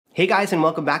Hey guys, and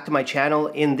welcome back to my channel.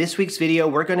 In this week's video,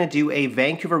 we're going to do a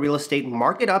Vancouver real estate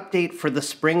market update for the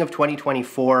spring of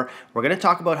 2024. We're going to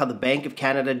talk about how the Bank of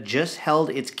Canada just held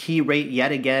its key rate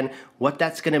yet again, what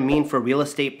that's going to mean for real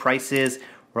estate prices.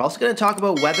 We're also going to talk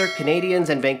about whether Canadians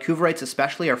and Vancouverites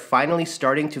especially are finally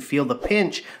starting to feel the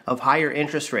pinch of higher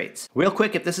interest rates. Real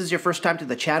quick, if this is your first time to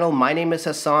the channel, my name is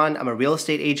Hassan. I'm a real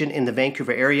estate agent in the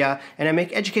Vancouver area, and I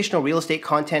make educational real estate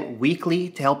content weekly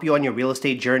to help you on your real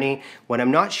estate journey. When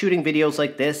I'm not shooting videos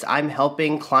like this, I'm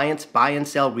helping clients buy and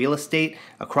sell real estate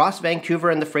across Vancouver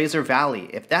and the Fraser Valley.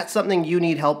 If that's something you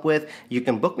need help with, you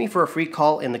can book me for a free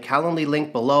call in the Calendly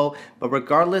link below. But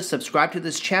regardless, subscribe to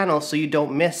this channel so you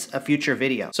don't miss a future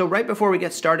video. So right before we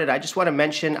get started, I just want to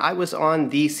mention I was on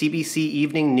the CBC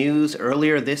Evening News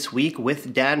earlier this week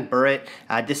with Dan Burrett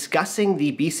discussing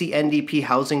the BC NDP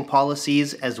housing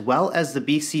policies as well as the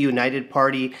BC United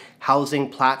Party housing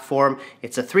platform.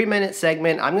 It's a 3-minute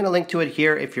segment. I'm going to link to it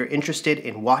here if you're interested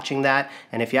in watching that.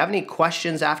 And if you have any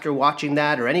questions after watching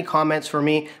that or any comments for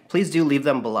me, please do leave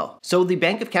them below. So the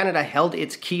Bank of Canada held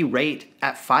its key rate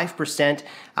at 5%.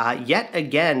 Yet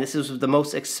again, this is the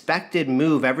most expected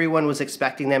move. Everyone was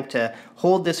expecting them to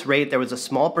hold this rate. There was a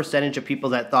small percentage of people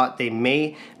that thought they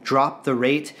may drop the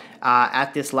rate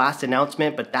at this last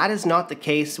announcement, but that is not the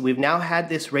case. We've now had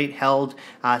this rate held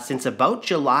since about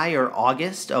July or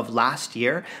August of last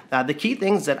year. The key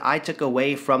things that I took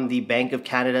away from the Bank of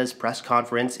Canada's press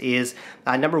conference is,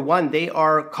 number one, they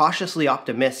are cautiously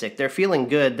optimistic. They're feeling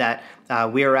good that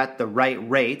we are at the right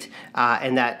rate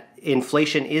and that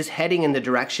inflation is heading in the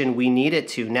direction we need it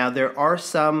to. Now, there are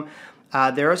some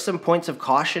points of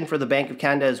caution for the Bank of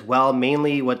Canada as well,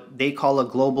 mainly what they call a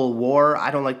global war.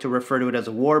 I don't like to refer to it as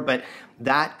a war, but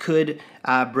that could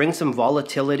bring some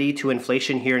volatility to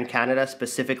inflation here in Canada,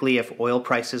 specifically if oil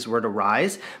prices were to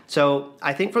rise. So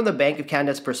I think from the Bank of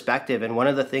Canada's perspective, and one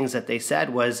of the things that they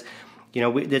said was,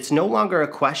 it's no longer a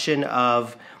question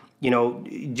of,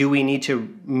 do we need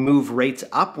to move rates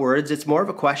upwards? It's more of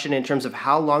a question in terms of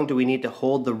how long do we need to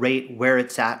hold the rate where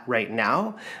it's at right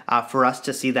now for us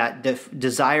to see that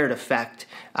desired effect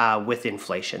with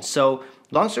inflation. So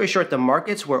long story short, the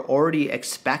markets were already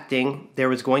expecting there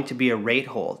was going to be a rate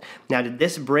hold. Now, did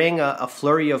this bring a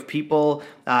flurry of people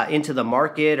into the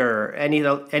market or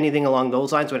anything along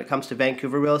those lines when it comes to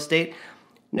Vancouver real estate?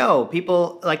 No,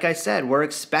 people, like I said, we're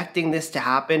expecting this to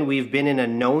happen. We've been in a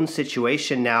known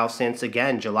situation now since,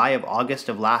 again, July of August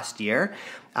of last year.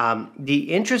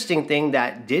 The interesting thing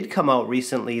that did come out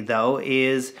recently, though,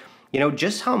 is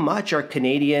just how much are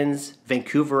Canadians,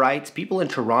 Vancouverites, people in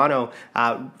Toronto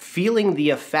feeling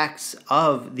the effects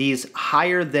of these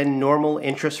higher than normal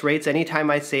interest rates. Anytime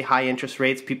I say high interest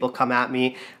rates, people come at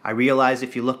me. I realize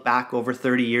if you look back over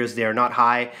 30 years, they're not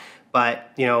high,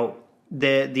 but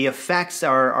the effects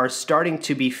are starting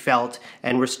to be felt,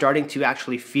 and we're starting to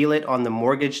actually feel it on the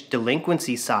mortgage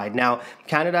delinquency side. Now,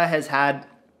 Canada has had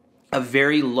a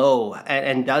very low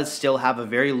and does still have a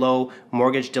very low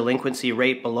mortgage delinquency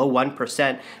rate below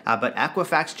 1%. But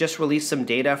Equifax just released some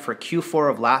data for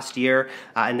Q4 of last year,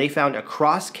 and they found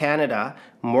across Canada,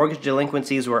 mortgage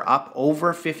delinquencies were up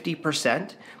over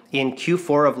 50% in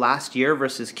Q4 of last year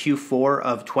versus Q4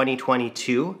 of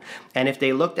 2022. And if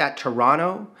they looked at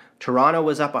Toronto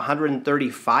was up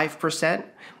 135%.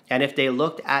 And if they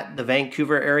looked at the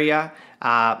Vancouver area,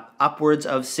 upwards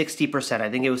of 60%.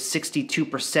 I think it was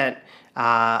 62%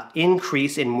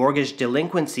 increase in mortgage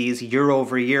delinquencies year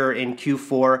over year in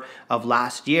Q4 of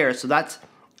last year. So that's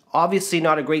obviously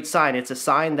not a great sign. It's a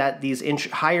sign that these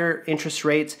higher interest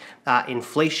rates,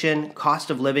 inflation,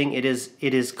 cost of living, it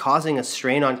is causing a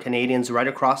strain on Canadians right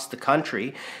across the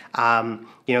country.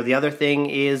 The other thing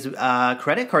is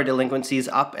credit card delinquencies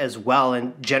up as well,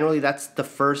 and generally that's the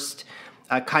first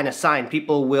kind of sign.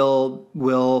 People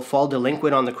will fall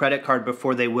delinquent on the credit card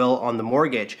before they will on the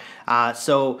mortgage.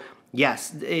 So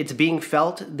yes, it's being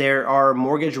felt. There are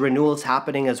mortgage renewals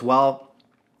happening as well,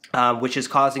 which is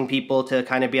causing people to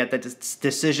kind of be at the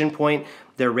decision point.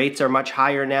 Their rates are much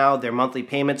higher now. Their monthly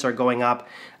payments are going up,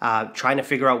 trying to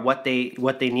figure out what they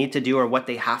need to do or what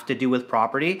they have to do with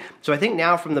property. So I think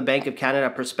now from the Bank of Canada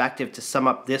perspective, to sum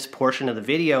up this portion of the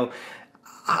video,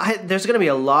 there's going to be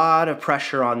a lot of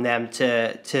pressure on them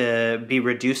to be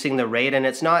reducing the rate, and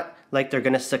it's not like they're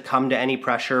going to succumb to any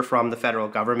pressure from the federal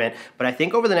government. But I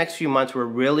think over the next few months, we're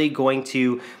really going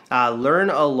to learn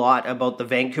a lot about the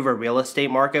Vancouver real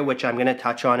estate market, which I'm going to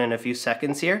touch on in a few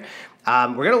seconds here.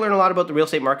 We're going to learn a lot about the real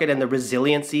estate market and the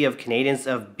resiliency of Canadians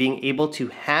of being able to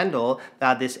handle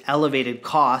this elevated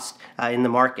cost in the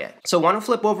market. So I want to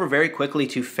flip over very quickly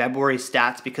to February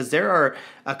stats because there are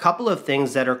a couple of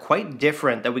things that are quite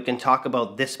different that we can talk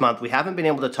about this month. We haven't been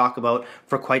able to talk about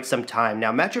for quite some time.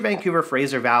 Now, Metro Vancouver,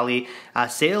 Fraser Valley,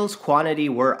 sales quantity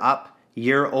were up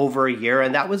year over year,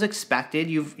 and that was expected.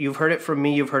 You've heard it from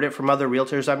me, you've heard it from other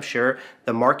realtors, I'm sure.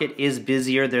 The market is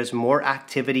busier, there's more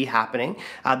activity happening.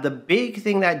 The big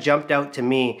thing that jumped out to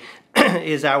me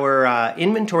is our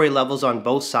inventory levels on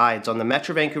both sides. On the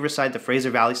Metro Vancouver side, the Fraser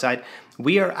Valley side,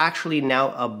 we are actually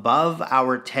now above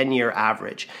our 10-year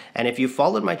average. And if you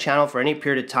followed my channel for any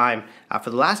period of time, for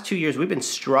the last 2 years, we've been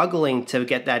struggling to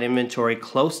get that inventory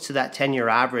close to that 10-year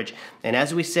average. And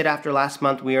as we sit after last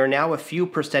month, we are now a few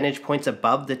percentage points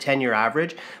above the 10-year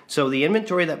average. So the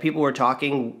inventory that people were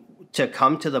talking to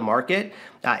come to the market,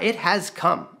 it has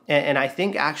come. And I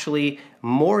think actually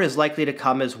more is likely to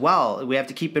come as well. We have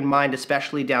to keep in mind,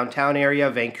 especially downtown area,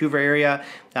 Vancouver area,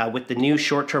 with the new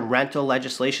short-term rental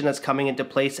legislation that's coming into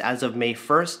place as of May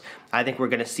 1st. I think we're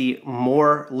going to see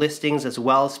more listings as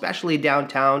well, especially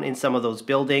downtown in some of those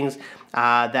buildings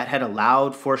that had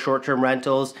allowed for short-term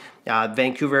rentals.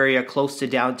 Vancouver area close to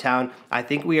downtown. I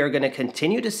think we are going to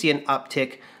continue to see an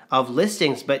uptick of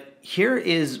listings. But here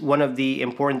is one of the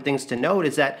important things to note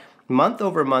is that month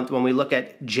over month, when we look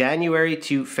at January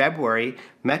to February,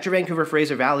 Metro Vancouver,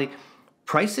 Fraser Valley,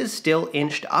 prices still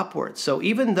inched upwards. So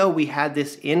even though we had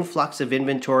this influx of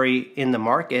inventory in the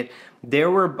market, there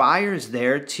were buyers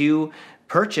there to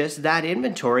purchase that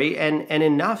inventory and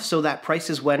enough so that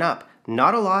prices went up.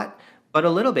 Not a lot, but a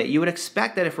little bit. You would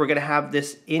expect that if we're going to have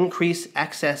this increased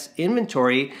excess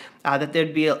inventory, that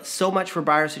there'd be so much for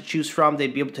buyers to choose from,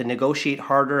 they'd be able to negotiate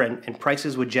harder and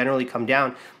prices would generally come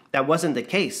down. That wasn't the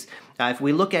case. If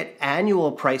we look at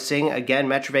annual pricing, again,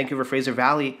 Metro Vancouver, Fraser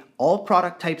Valley, all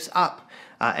product types up,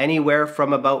 anywhere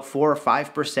from about 4 or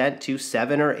 5% to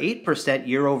 7 or 8%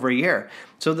 year over year.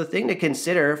 So the thing to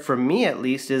consider, for me at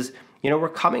least, is we're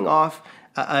coming off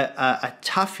a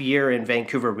tough year in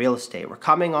Vancouver real estate. We're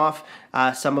coming off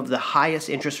some of the highest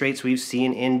interest rates we've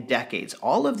seen in decades.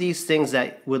 All of these things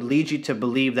that would lead you to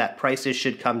believe that prices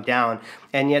should come down,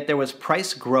 and yet there was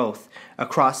price growth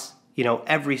across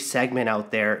every segment out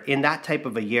there in that type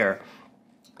of a year.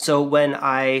 So when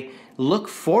I look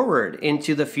forward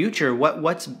into the future,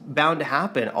 what's bound to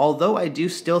happen? Although I do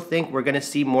still think we're going to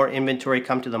see more inventory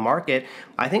come to the market,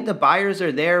 I think the buyers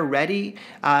are there ready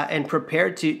and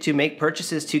prepared to make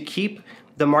purchases to keep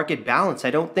the market balanced.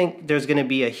 I don't think there's going to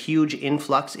be a huge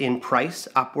influx in price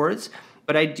upwards,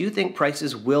 but I do think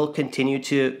prices will continue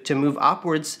to move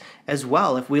upwards as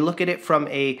well. If we look at it from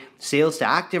a sales to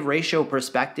active ratio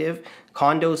perspective,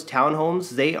 condos,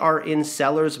 townhomes, they are in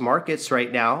sellers markets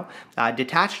right now.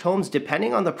 Detached homes,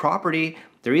 depending on the property,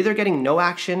 they're either getting no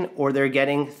action or they're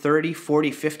getting 30,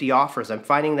 40, 50 offers. I'm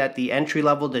finding that the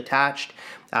entry-level detached,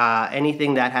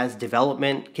 anything that has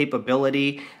development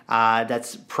capability,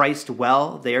 that's priced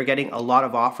well, they are getting a lot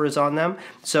of offers on them.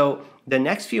 So the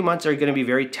next few months are going to be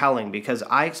very telling because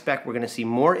I expect we're going to see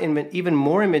even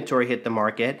more inventory hit the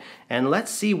market, and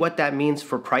let's see what that means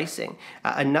for pricing.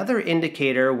 Another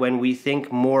indicator when we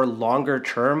think more longer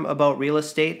term about real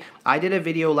estate, I did a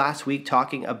video last week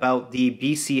talking about the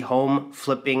BC home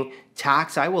flipping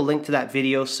tax. I will link to that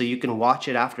video so you can watch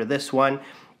it after this one.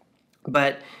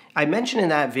 But I mentioned in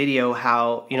that video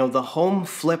how, the home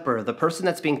flipper, the person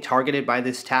that's being targeted by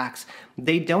this tax,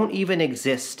 they don't even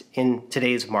exist in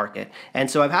today's market. And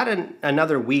so I've had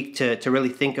another week to really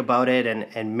think about it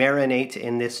and marinate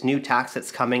in this new tax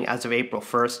that's coming as of April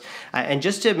 1st. And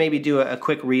just to maybe do a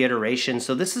quick reiteration,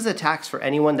 so this is a tax for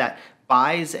anyone that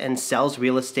buys and sells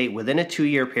real estate within a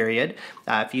 2-year period.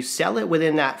 If you sell it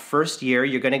within that first year,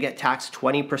 you're going to get taxed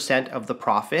 20% of the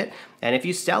profit. And if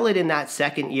you sell it in that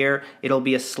second year, it'll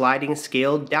be a sliding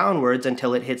scale downwards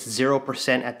until it hits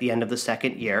 0% at the end of the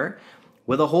second year,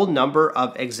 with a whole number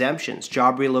of exemptions: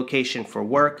 job relocation for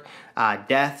work,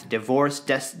 death, divorce,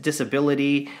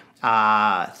 disability,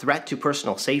 threat to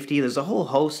personal safety. There's a whole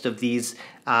host of these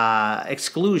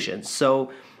exclusions.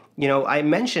 So, I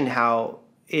mentioned how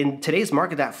in today's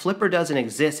market, that flipper doesn't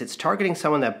exist. It's targeting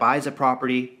someone that buys a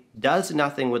property, does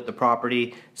nothing with the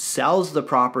property, sells the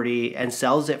property, and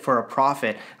sells it for a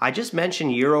profit. I just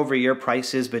mentioned year-over-year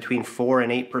prices between 4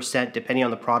 and 8%, depending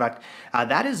on the product.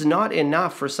 That is not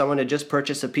enough for someone to just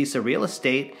purchase a piece of real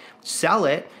estate, sell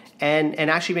it, and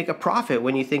actually make a profit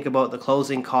when you think about the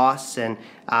closing costs and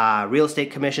real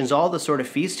estate commissions, all the sort of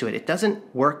fees to it. It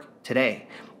doesn't work today.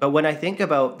 But when I think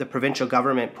about the provincial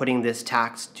government putting this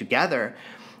tax together,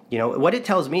 what it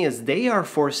tells me is they are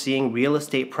foreseeing real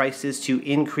estate prices to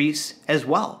increase as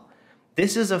well.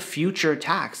 This is a future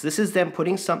tax. This is them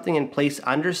putting something in place,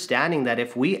 understanding that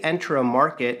if we enter a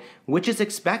market, which is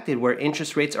expected, where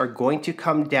interest rates are going to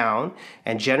come down,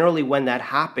 and generally when that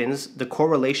happens, the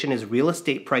correlation is real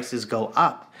estate prices go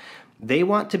up. They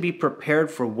want to be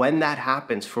prepared for when that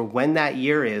happens, for when that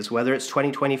year is, whether it's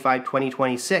 2025,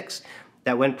 2026,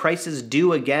 that when prices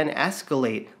do again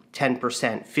escalate 10%,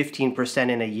 15%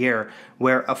 in a year,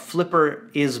 where a flipper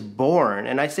is born.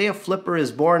 And I say a flipper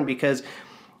is born because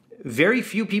very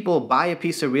few people buy a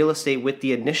piece of real estate with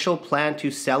the initial plan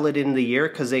to sell it in the year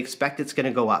because they expect it's going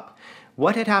to go up.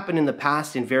 What had happened in the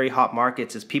past in very hot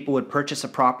markets is people would purchase a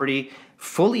property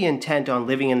fully intent on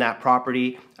living in that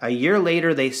property. A year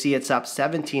later, they see it's up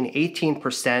 17,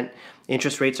 18%.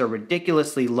 Interest rates are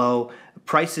ridiculously low.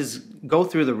 Prices go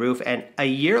through the roof. And a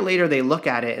year later, they look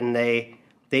at it and they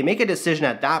make a decision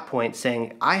at that point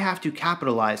saying, I have to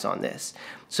capitalize on this.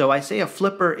 So I say a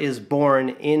flipper is born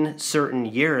in certain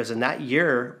years, and that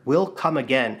year will come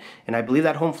again. And I believe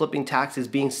that home flipping tax is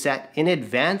being set in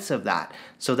advance of that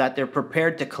so that they're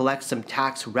prepared to collect some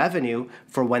tax revenue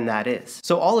for when that is.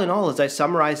 So all in all, as I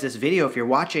summarize this video, if you're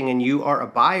watching and you are a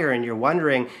buyer and you're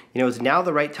wondering, is now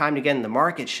the right time to get in the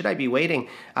market? Should I be waiting?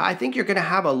 I think you're going to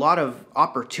have a lot of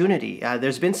opportunity.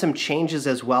 There's been some changes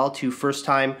as well to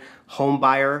first-time home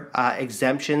buyer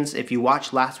exemptions. If you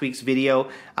watched last week's video,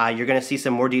 you're going to see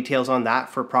some more details on that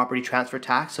for property transfer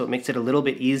tax, so it makes it a little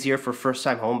bit easier for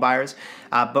first-time home buyers.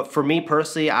 But for me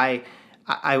personally,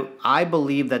 I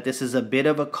believe that this is a bit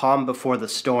of a calm before the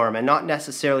storm, and not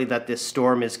necessarily that this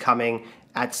storm is coming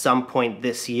at some point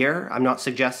this year. I'm not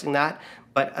suggesting that,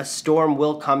 but a storm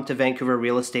will come to Vancouver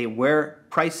real estate where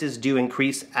prices do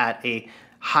increase at a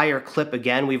higher clip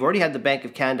again. We've already had the Bank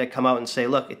of Canada come out and say,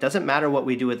 look, it doesn't matter what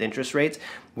we do with interest rates.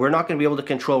 We're not going to be able to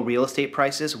control real estate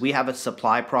prices. We have a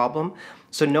supply problem.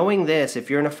 So knowing this,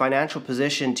 if you're in a financial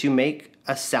position to make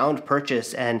a sound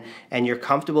purchase and you're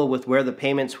comfortable with where the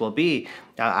payments will be,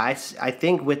 I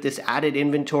think with this added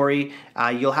inventory,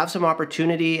 you'll have some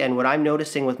opportunity. And what I'm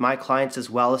noticing with my clients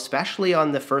as well, especially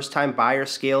on the first-time buyer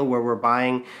scale where we're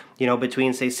buying,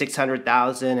 between say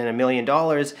 $600,000 and $1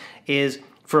 million, is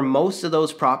for most of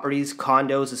those properties,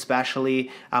 condos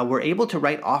especially, we're able to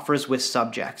write offers with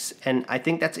subjects. And I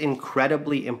think that's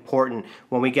incredibly important.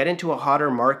 When we get into a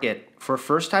hotter market, for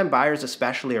first-time buyers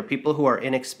especially, or people who are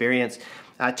inexperienced,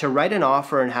 to write an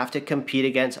offer and have to compete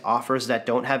against offers that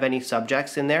don't have any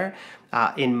subjects in there,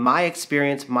 in my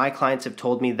experience, my clients have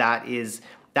told me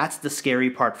that's the scary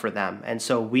part for them. And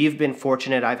so we've been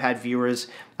fortunate. I've had viewers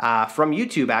from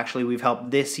YouTube, actually, we've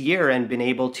helped this year and been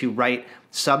able to write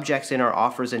subjects in our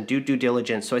offers and do due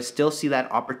diligence. So I still see that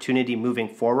opportunity moving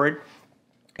forward.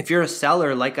 If you're a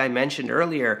seller, like I mentioned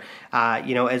earlier,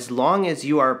 as long as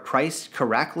you are priced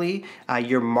correctly,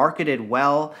 you're marketed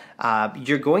well,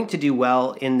 you're going to do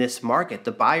well in this market.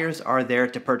 The buyers are there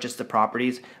to purchase the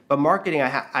properties, but marketing,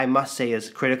 I must say, is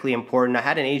critically important. I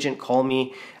had an agent call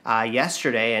me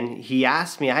yesterday, and he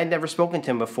asked me, I had never spoken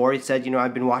to him before. He said,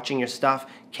 I've been watching your stuff.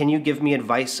 Can you give me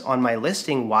advice on my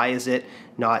listing? Why is it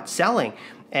not selling?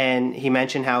 And he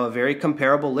mentioned how a very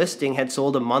comparable listing had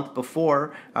sold a month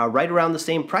before, right around the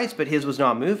same price, but his was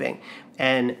not moving.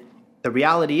 And the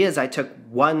reality is I took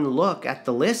one look at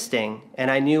the listing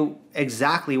and I knew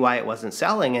exactly why it wasn't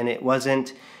selling. And it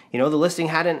wasn't, the listing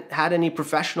hadn't had any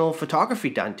professional photography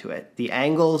done to it. The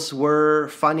angles were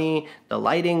funny, the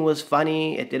lighting was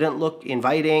funny, it didn't look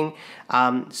inviting.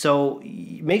 So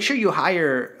make sure you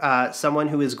hire someone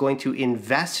who is going to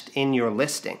invest in your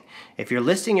listing. If you're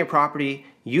listing your property,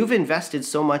 you've invested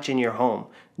so much in your home.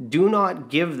 Do not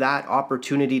give that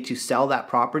opportunity to sell that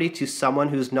property to someone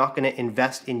who's not going to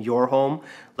invest in your home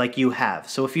like you have.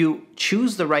 So if you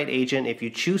choose the right agent, if you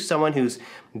choose someone who's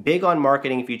big on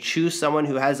marketing, if you choose someone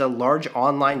who has a large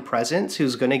online presence,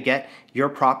 who's going to get your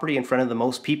property in front of the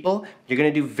most people, you're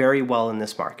going to do very well in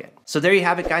this market. So there you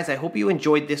have it, guys. I hope you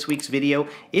enjoyed this week's video.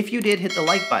 If you did, hit the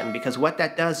like button, because what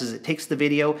that does is it takes the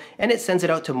video and it sends it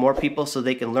out to more people so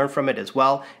they can learn from it as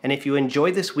well. And if you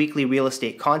enjoy this weekly real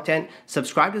estate content,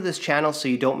 subscribe to this channel so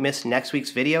you don't miss next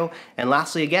week's video. And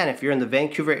lastly, again, if you're in the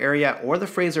Vancouver area or the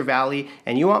Fraser Valley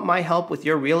and you want my help with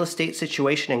your real estate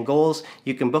situation and goals,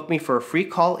 you can book me for a free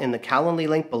call in the Calendly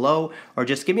link below, or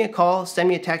just give me a call, send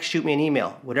me a text, shoot me an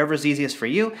email. Whatever is easiest for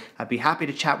you. I'd be happy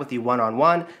to chat with you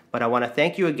one-on-one, but I want to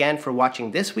thank you again for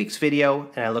watching this week's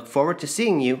video, and I look forward to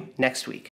seeing you next week.